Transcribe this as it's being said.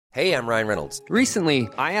Hey, I'm Ryan Reynolds. Recently,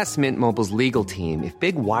 I asked Mint Mobile's legal team if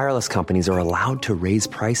big wireless companies are allowed to raise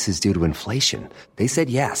prices due to inflation. They said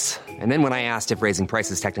yes. And then when I asked if raising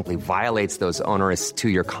prices technically violates those onerous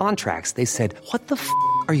two-year contracts, they said, "What the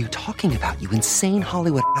are you talking about, you insane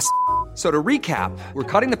Hollywood ass?" So to recap,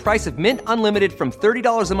 we're cutting the price of Mint Unlimited from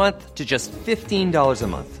 $30 a month to just $15 a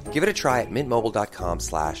month. Give it a try at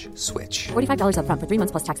mintmobile.com/switch. $45 up front for 3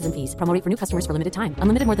 months plus taxes and fees. Promo rate for new customers for limited time.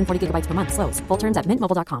 Unlimited more than 40 gigabytes per month. Slows full terms at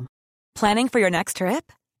mintmobile.com. Planning for your next trip?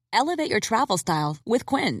 Elevate your travel style with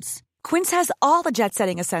Quince. Quince has all the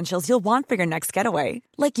jet-setting essentials you'll want for your next getaway,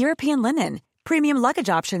 like European linen, premium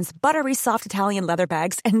luggage options, buttery soft Italian leather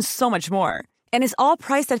bags, and so much more. And is all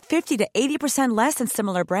priced at 50 to 80% less than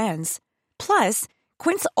similar brands. Plus,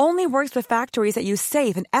 Quince only works with factories that use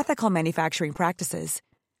safe and ethical manufacturing practices.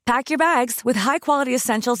 Pack your bags with high-quality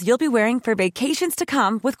essentials you'll be wearing for vacations to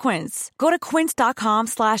come with Quince. Go to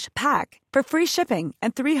quince.com/pack for free shipping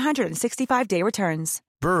and 365-day returns.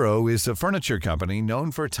 Burrow is a furniture company known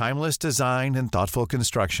for timeless design and thoughtful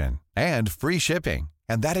construction, and free shipping,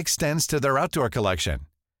 and that extends to their outdoor collection.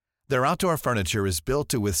 Their outdoor furniture is built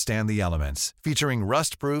to withstand the elements, featuring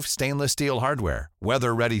rust-proof stainless steel hardware,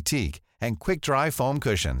 weather-ready teak, and quick-dry foam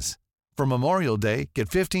cushions. For Memorial Day,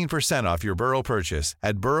 get 15% off your Burrow purchase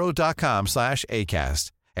at burrow.com/acast,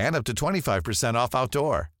 and up to 25% off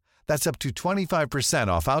outdoor. That's up to 25%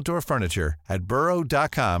 off outdoor furniture at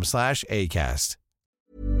burrow.com/acast.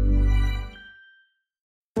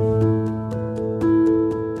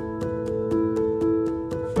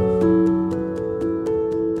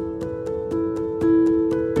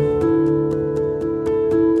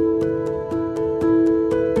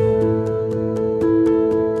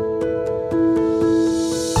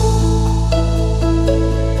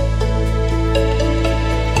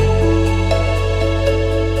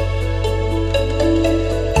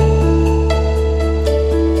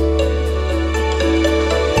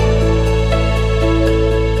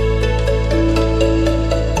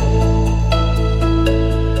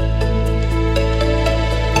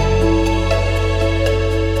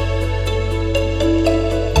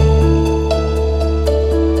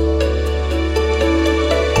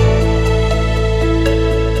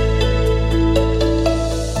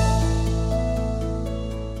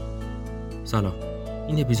 سلام،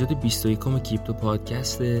 این اپیزود 21 کریپتو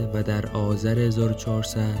پادکسته و در آذر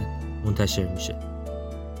 1400 منتشر میشه.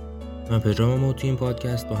 من پدرام و تو این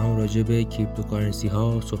پادکست با هم راجع به کریپتوکارنسی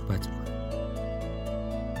ها صحبت میکنیم.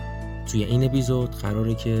 توی این اپیزود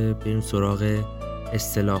قراره که بریم سراغ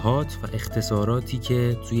اصطلاحات و اختصاراتی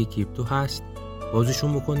که توی کریپتو هست،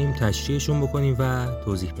 بازشون بکنیم، تشریحشون بکنیم و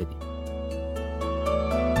توضیح بدیم.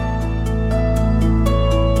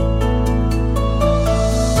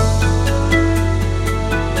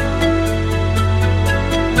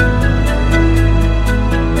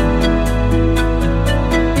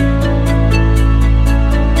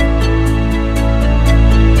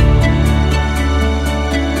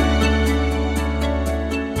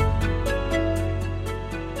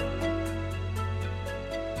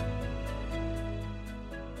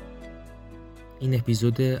 این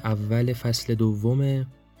اپیزود اول فصل دومه.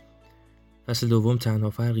 فصل دوم تنها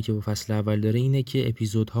فرقی که با فصل اول داره اینه که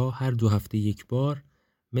اپیزودها هر 2 هفته یک بار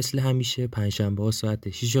مثل همیشه پنجشنبه ها ساعت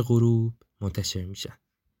 6 غروب منتشر میشن.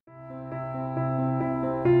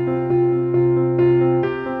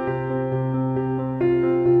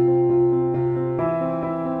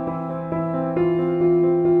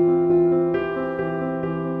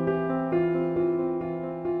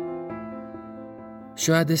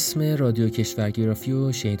 شاید اسم رادیو کشورگرافی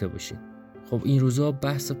رو شنیده باشین. خب این روزا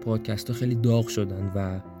بحث پادکست ها خیلی داغ شدن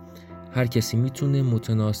و هر کسی میتونه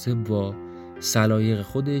متناسب با سلایق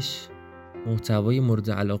خودش محتوای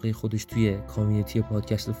مورد علاقه خودش توی کامیونیتی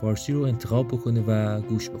پادکست فارسی رو انتخاب بکنه و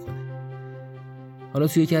گوش بکنه. حالا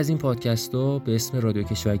توی یکی از این پادکست ها به اسم رادیو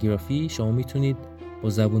کشورگرافی شما میتونید با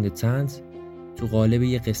زبون طنز تو قالب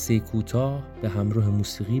یه قصه کوتاه به همراه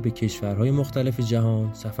موسیقی به کشورهای مختلف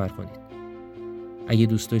جهان سفر کنید. اگه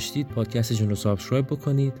دوست داشتید پادکستشون رو سابسکرایب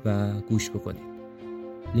بکنید و گوش بکنید.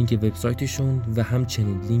 لینک وبسایتشون و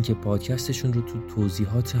همچنین لینک پادکستشون رو تو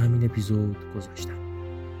توضیحات همین اپیزود گذاشتم.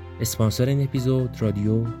 اسپانسر این اپیزود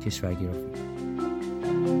رادیو کشورگرافی.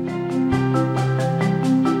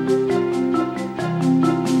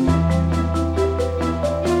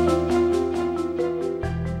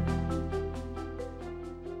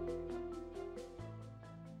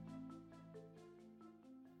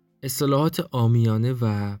 اصطلاحات عامیانه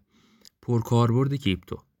و پرکاربرد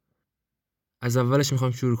کریپتو. از اولش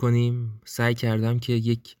میخوام شروع کنیم. سعی کردم که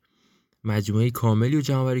یک مجموعه کاملی رو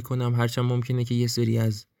جمع‌آوری کنم، هرچند ممکنه که یه سری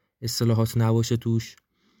از اصطلاحات نباشه توش.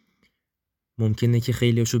 ممکنه که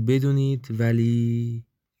خیلیاشو بدونید ولی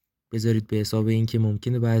بذارید به حساب این که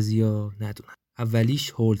ممکنه بعضیا ندونن.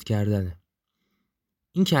 اولیش هولد کردنه.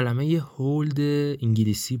 این کلمه هولد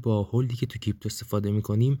انگلیسی با هولدی که تو کریپتو استفاده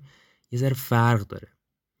میکنیم یه ذره فرق داره.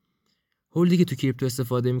 هولدی که تو کریپتو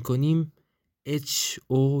استفاده میکنیم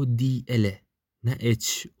HODL نه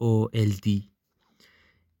HOLD.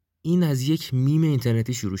 این از یک میم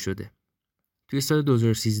اینترنتی شروع شده. توی سال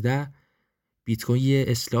 2013 بیت کوین یه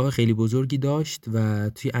اصلاح خیلی بزرگی داشت و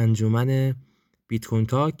توی انجمن بیت کوین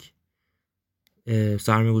تاک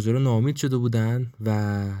سرمایه‌گذارا ناامید شده بودن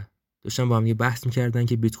و داشتن با هم یه بحث می‌کردن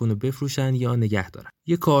که بیت کوین رو بفروشن یا نگه دارن.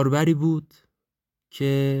 یه کاربری بود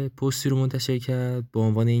که پستی رو منتشر کرد با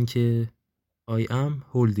عنوان اینکه I am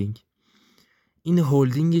holding. این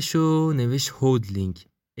هولدینگش رو نوشت هودلینگ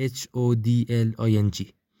HODLING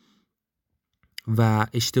و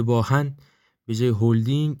اشتباهاً به جای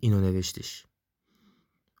هولدینگ اینو نوشتش.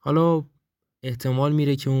 حالا احتمال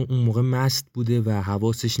میره که اون موقع مست بوده و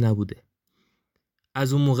حواسش نبوده.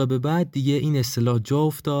 از اون موقع به بعد دیگه این اصطلاح جا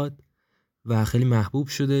افتاد و خیلی محبوب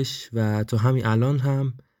شدش و تا همین الان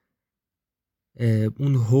هم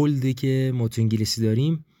اون هولدی که ما تو انگلیسی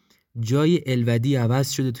داریم جای الودی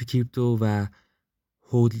عوض شده تو کریپتو و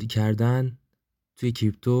هولد کردن توی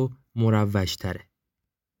کریپتو مروج تره.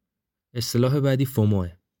 اصطلاح بعدی فوموه،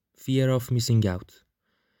 Fear of Missing Out،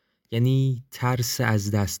 یعنی ترس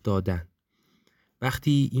از دست دادن.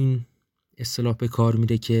 وقتی این اصطلاح به کار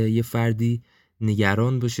میره که یه فردی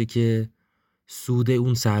نگران باشه که سود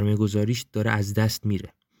اون سرمایه گذاریش داره از دست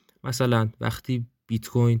میره. مثلا وقتی بیت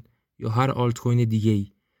کوین یا هر آلت کوین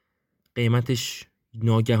دیگه‌ای قیمتش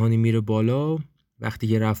ناگهانی میره بالا، وقتی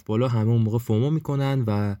که رفت بالا همه اون موقع فومو میکنن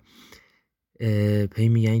و پی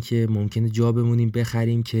میگن که ممکنه جا بمونیم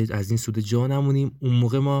بخریم که از این سود جا نمونیم. اون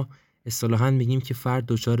موقع ما اصطلاحاً میگیم که فرد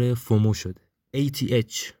دچار فومو شده.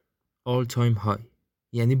 ATH All Time High،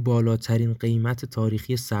 یعنی بالاترین قیمت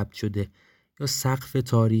تاریخی ثبت شده یا سقف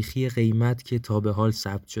تاریخی قیمت که تا به حال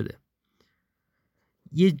ثبت شده.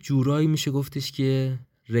 یه جورایی میشه گفتش که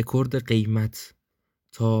رکورد قیمت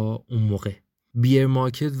تا اون موقع. بیر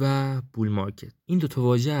مارکت و بول مارکت، این دو تا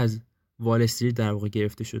واژه از وال استریت در واقع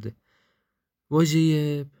گرفته شده.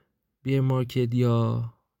 واژه بیر مارکت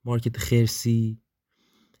یا مارکت خرسی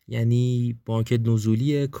یعنی مارکت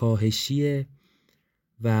نزولیه، کاهشیه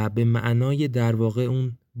و به معنای در واقع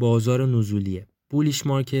اون بازار نزولیه. بولیش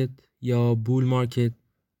مارکت یا بول مارکت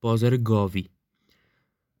بازار گاوی.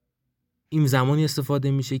 این زمانی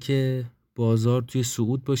استفاده میشه که بازار توی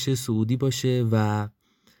صعود باشه، صعودی باشه و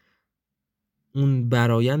اون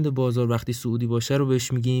برآیند بازار وقتی صعودی باشه رو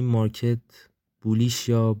بهش میگیم مارکت بولیش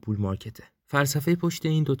یا بول مارکته. فلسفه پشت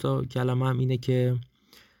این دوتا کلمه هم اینه که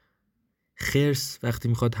خرس وقتی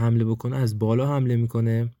میخواد حمله بکنه از بالا حمله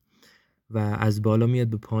میکنه و از بالا میاد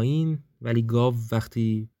به پایین، ولی گاو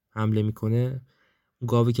وقتی حمله میکنه،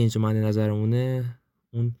 گاوی که اینجا معنی نظرمونه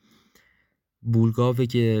اون بولگاوی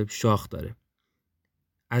که شاخ داره،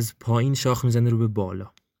 از پایین شاخ میزنه رو به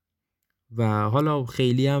بالا. و حالا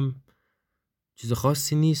خیلی هم چیز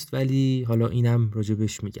خاصی نیست ولی حالا اینم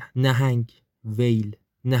راجبش میگن. نهنگ، ویل.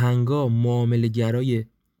 نهنگا معامله گرای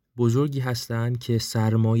بزرگی هستن که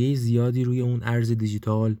سرمایه زیادی روی اون ارز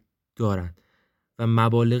دیجیتال دارن و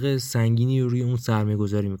مبالغ سنگینی روی اون سرمایه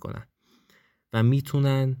گذاری میکنن و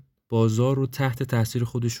میتونن بازار رو تحت تاثیر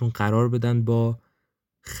خودشون قرار بدن با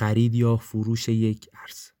خرید یا فروش یک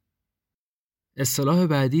ارز. اصطلاح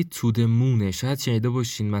بعدی تو د مونه. شاید شنیده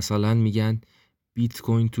باشین، مثلا میگن بیت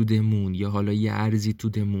کوین تو د مون یا حالا یه ارزی تو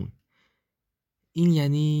د مون. این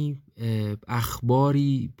یعنی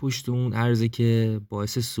اخباری پشت اون ارزه که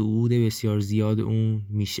باعث صعود بسیار زیاد اون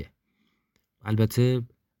میشه. البته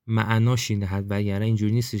معناش اینه، وگرنه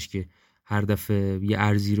اینجوری نیستش که هر دفعه یه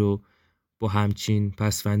ارزی رو با همچین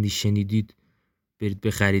پسوندی شنیدید برید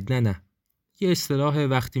بخرید. نه یه اصطلاح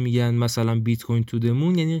وقتی میگن مثلا بیت کوین تو د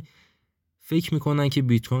مون، یعنی فکر میکنن که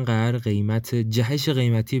بیت کوین قرار جهش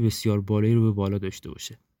قیمتی بسیار بالایی رو به بالا داشته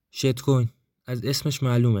باشه. شیت کوین از اسمش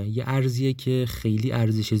معلومه یه ارزیه که خیلی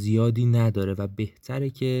ارزش زیادی نداره و بهتره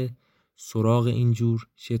که سراغ اینجور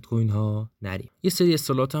شیت کوین ها نریم. یه سری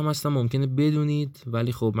اصطلاحات هم هستن ممکنه بدونید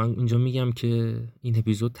ولی خب من اینجا میگم که این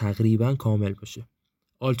اپیزود تقریبا کامل باشه.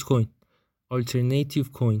 آلت کوین، آلترناتیو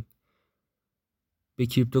کوین، به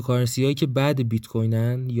کریپتوکارنسی هایی که بعد بیت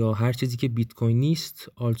کوینن یا هر چیزی که بیت کوین نیست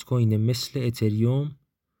آلت کوینه، مثل اتریوم،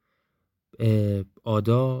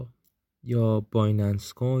 آدا یا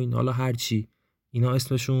بایننس کوین، حالا هر چی، اینا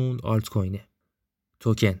اسمشون آلت کوینه.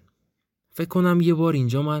 توکن، فکر کنم یه بار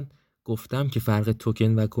اینجا من گفتم که فرق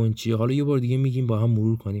توکن و کوین چیه، حالا یه بار دیگه میگیم با هم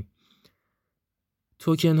مرور کنیم.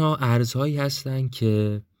 توکن ها ارزهایی هستن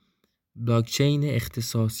که بلاکچین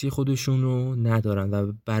اختصاصی خودشون رو ندارن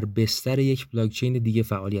و بر بستر یک بلاکچین دیگه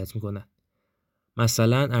فعالیت میکنن.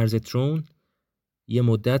 مثلا ارز ترون یه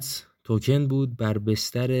مدت توکن بود، بر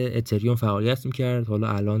بستر اتریوم فعالیت میکرد، حالا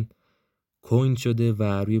الان کوین شده و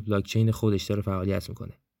روی بلاکچین خودش داره فعالیت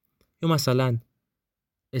میکنه. یا مثلا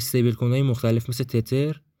استیبل کوین های مختلف مثل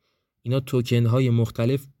تتر، اینا توکن های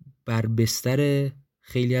مختلف بر بستر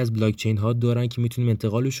خیلی از بلاکچین ها دارن که میتونیم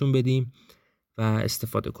انتقالشون بدیم و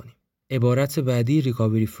استفاده کنیم. عبارت بعدی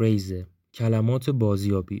ریکاوری فریزه، کلمات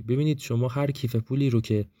بازیابی. ببینید شما هر کیف پولی رو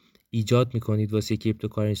که ایجاد میکنید واسه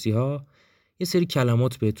کریپتوکارنسی ها یه سری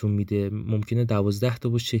کلمات بهتون میده، ممکنه 12 تا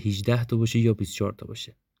باشه، 18 تا باشه یا 24 تا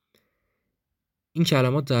باشه. این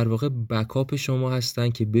کلمات در واقع بکاپ شما هستن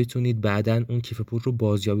که بتونید بعداً اون کیف پول رو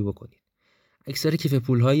بازیابی بکنید. اکثر کیف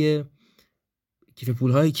پول‌هایی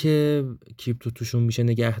که کریپتو توشون میشه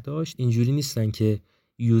نگه داشت اینجوری نیستن که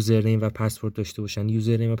یوزرنیم و پسورد داشته باشن.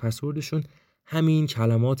 یوزرنیم و پسوردشون همین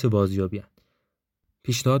کلمات بازیابی هستند.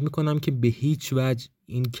 پیشنهاد میکنم که به هیچ وجه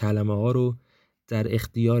این کلمه ها رو در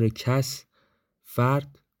اختیار کس،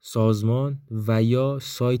 فرد، سازمان و یا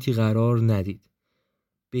سایتی قرار ندید.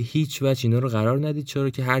 به هیچ وجه اینا رو قرار ندید، چرا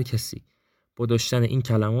که هر کسی با داشتن این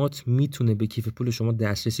کلمات میتونه به کیف پول شما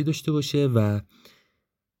دسترسی داشته باشه و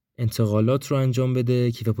انتقالات رو انجام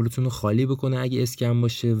بده، کیف پولتون رو خالی بکنه اگه اسکم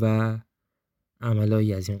باشه و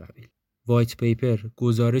عملایی از این قبیل. وایت پیپر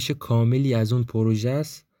گزارش کاملی از اون پروژه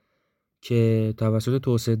است که توسط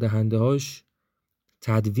توسعه دهنده هاش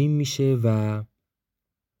تدوین میشه و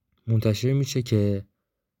منتشر میشه که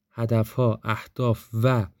هدفها، اهداف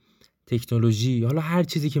و تکنولوژی، حالا هر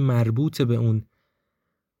چیزی که مربوط به اون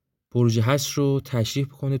پروژه هست رو تشریح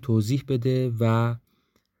بکنه، توضیح بده و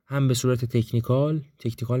هم به صورت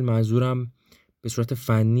تکنیکال منظورم به صورت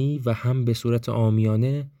فنی و هم به صورت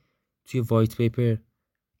عامیانه توی وایت پیپر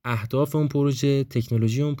اهداف اون پروژه،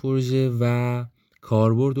 تکنولوژی اون پروژه و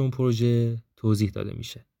کاربرد اون پروژه توضیح داده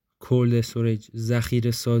میشه. کولد استوریج،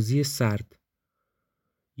 ذخیره سازی سرد،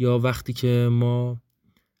 یا وقتی که ما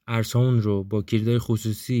ارزهامون رو با کلیدهای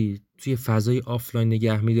خصوصی توی فضای آفلاین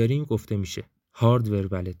نگه می‌داریم گفته میشه هاردور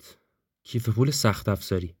والت. کیف پول سخت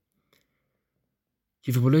افزاری.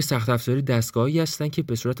 کیف پول‌های سخت افزاری دستگاهی هستن که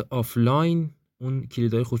به صورت آفلاین اون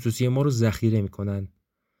کلیدهای خصوصی ما رو ذخیره میکنن.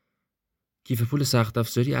 کیف پول سخت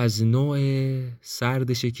افزاری از نوع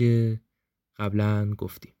سردشه که قبلا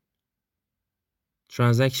گفتیم.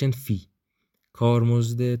 ترانزکشن فی،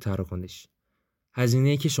 کارمزد تراکنش،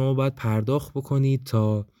 هزینه‌ای که شما باید پرداخت بکنید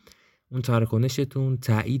تا اون تراکنشتون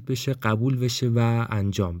تایید بشه، قبول بشه و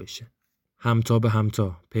انجام بشه. همتا به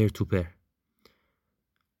همتا، پیر تو پیر.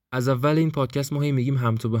 از اول این پادکست ما هی میگیم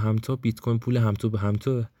همتا به همتا، بیت کوین پول همتا به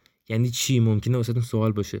همتا یعنی چی؟ ممکنه واسهتون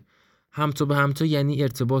سوال باشه. همتا به همتا یعنی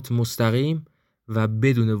ارتباط مستقیم و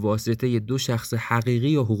بدون واسطه دو شخص حقیقی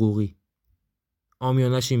یا حقوقی.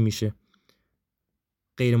 عامیانش این میشه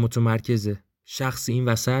غیر متمرکزه، شخصی این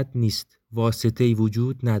وسط نیست، واسطه‌ای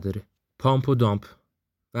وجود نداره. پامپ و دامپ،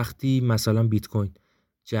 وقتی مثلا بیت کوین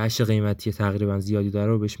جهش قیمتی تقریبا زیادی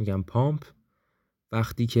داره رو بهش میگن پامپ،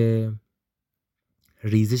 وقتی که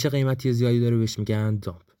ریزش قیمتی زیادی داره بهش میگن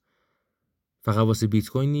دامپ. فقط واسه بیت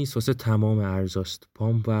کوین نیست، واسه تمام ارزاست،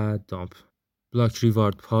 پامپ و دامپ. بلاک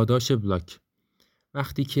ریوارد، پاداش بلاک،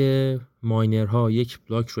 وقتی که ماینرها یک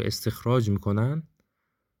بلاک رو استخراج میکنن،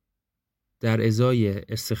 در ازای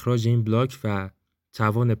استخراج این بلاک و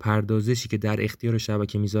توان پردازشی که در اختیار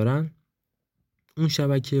شبکه میذارن، اون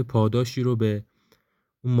شبکه پاداشی رو به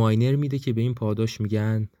اون ماینر میده که به این پاداش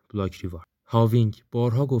میگن بلاک ریوارد. هاوینگ،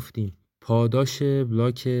 بارها گفتیم پاداش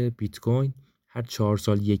بلاک بیت کوین هر 4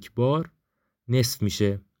 سال یک بار نصف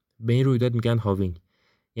میشه، به این رویداد میگن هاوینگ.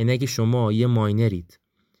 یعنی اگه شما یه ماینرید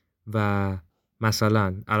و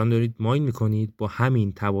مثلا الان دارید ماین میکنید، با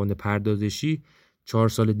همین توان پردازشی 4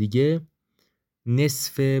 سال دیگه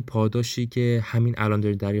نصف پاداشی که همین الان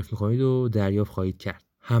دارید دریافت میکنید و دریافت خواهید کرد.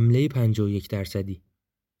 حمله 51%،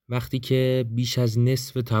 وقتی که بیش از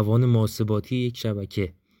نصف توان محاسباتی یک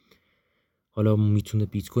شبکه، حالا میتونه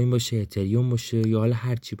بیت کوین باشه، اتریوم باشه یا حالا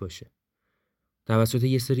هر چی باشه، توسط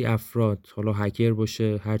یه سری افراد، حالا هکر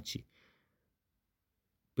باشه هر چی،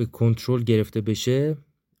 به کنترل گرفته بشه،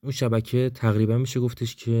 اون شبکه تقریبا میشه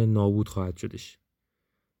گفتش که نابود خواهد شدش.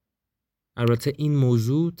 البته این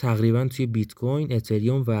موضوع تقریبا توی بیت کوین،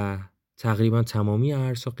 اتریوم و تقریبا تمامی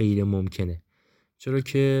ارزها غیر ممکنه، چرا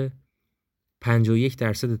که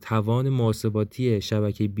 51% توان محاسباتی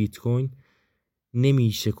شبکه بیت کوین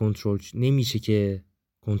نمیشه که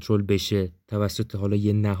کنترل بشه توسط حالا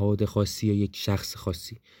یه نهاد خاصی یا یک شخص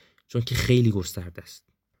خاصی، چون که خیلی گسترده است.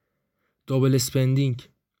 دابل اسپندینگ،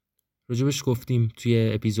 راجبش گفتیم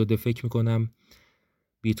توی اپیزود فکر میکنم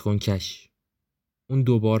بیت کوین کش. اون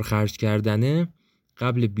دوبار خرج کردنه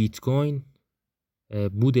قبل بیت کوین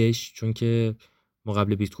بودش، چون که ما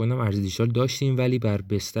قبل بیت کوین هم ارز دیجیتال داشتیم ولی بر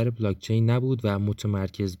بستر بلاک چین نبود و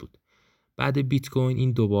متمرکز بود. بعد بیت کوین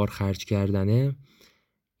این دوبار خرج کردنه،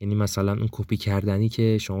 یعنی مثلا اون کپی کردنی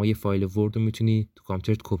که شما یه فایل ورد رو میتونی تو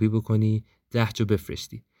کامپیوترت کپی بکنی 10 جا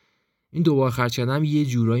بفرستی، این دوبار خرج کردن هم یه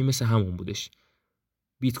جورایی مثل همون بودش.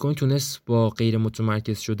 بیت کوین تونست با غیر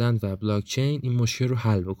متمرکز شدن و بلاک چین این مشکل رو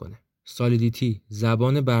حل بکنه. سالیدیتی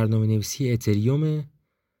زبان برنامه‌نویسی اتریومه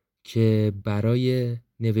که برای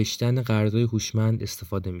نوشتن قراردادهای هوشمند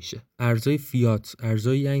استفاده میشه. ارزهای فیات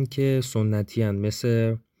ارزهایی هستند که سنتی هستند،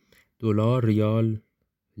 مثل دلار، ریال،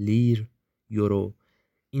 لیر، یورو.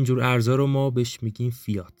 اینجور ارزها رو ما بهش میگیم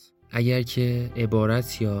فیات. اگر که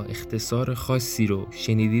عبارت یا اختصار خاصی رو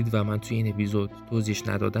شنیدید و من توی این اپیزود توضیحش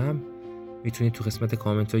ندادم، میتونید تو قسمت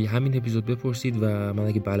کامنت های همین اپیزود بپرسید و من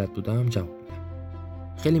اگه بلد بودم جواب میدم.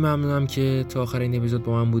 خیلی ممنونم که تا آخر این اپیزود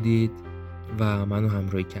با من بودید و منو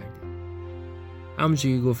همراهی کردید.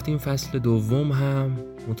 همونجوری که گفتیم فصل دوم هم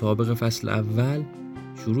مطابق فصل اول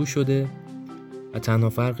شروع شده و تنها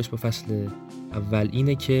فرقش با فصل اول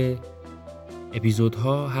اینه که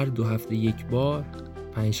اپیزودها هر 2 هفته یک بار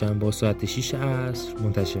پنجشنبه ساعت 6 عصر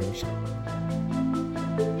منتشر میشن.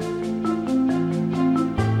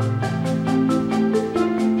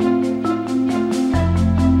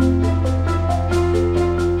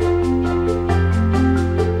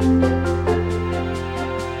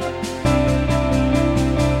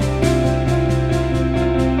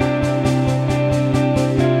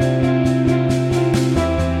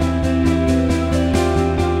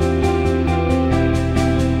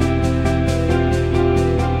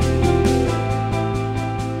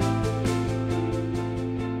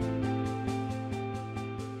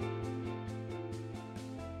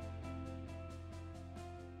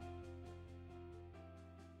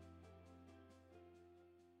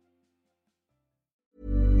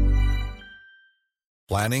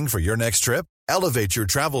 Planning for your next trip? Elevate your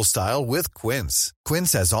travel style with Quince.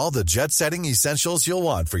 Quince has all the jet-setting essentials you'll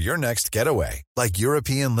want for your next getaway, like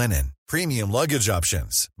European linen, premium luggage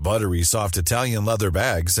options, buttery soft Italian leather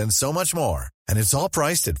bags, and so much more. And it's all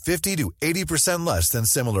priced at 50 to 80% less than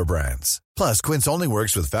similar brands. Plus, Quince only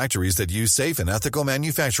works with factories that use safe and ethical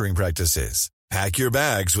manufacturing practices. Pack your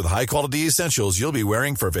bags with high-quality essentials you'll be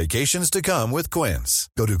wearing for vacations to come with Quince.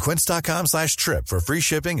 Go to quince.com/trip for free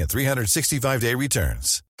shipping and 365-day returns.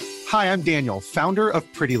 Hi, I'm Daniel, founder of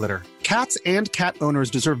Pretty Litter. Cats and cat owners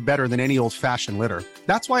deserve better than any old-fashioned litter.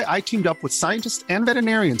 That's why I teamed up with scientists and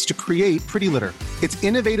veterinarians to create Pretty Litter. Its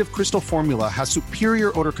innovative crystal formula has superior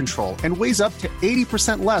odor control and weighs up to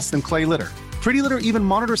 80% less than clay litter. Pretty Litter even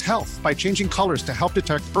monitors health by changing colors to help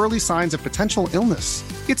detect early signs of potential illness.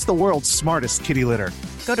 It's the world's smartest kitty litter.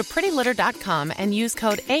 Go to prettylitter.com and use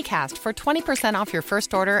code ACAST for 20% off your first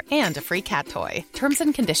order and a free cat toy. Terms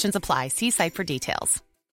and conditions apply. See site for details.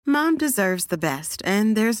 Mom deserves the best, and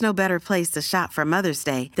there's no better place to shop for Mother's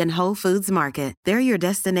Day than Whole Foods Market. They're your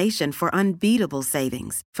destination for unbeatable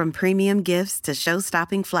savings, from premium gifts to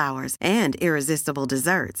show-stopping flowers and irresistible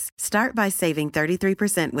desserts. Start by saving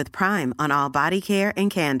 33% with Prime on all body care and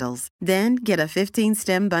candles. Then get a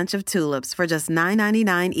 15-stem bunch of tulips for just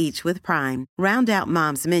 $9.99 each with Prime. Round out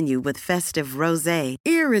Mom's menu with festive rosé,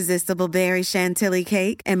 irresistible berry chantilly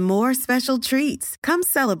cake, and more special treats. Come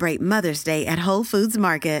celebrate Mother's Day at Whole Foods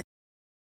Market.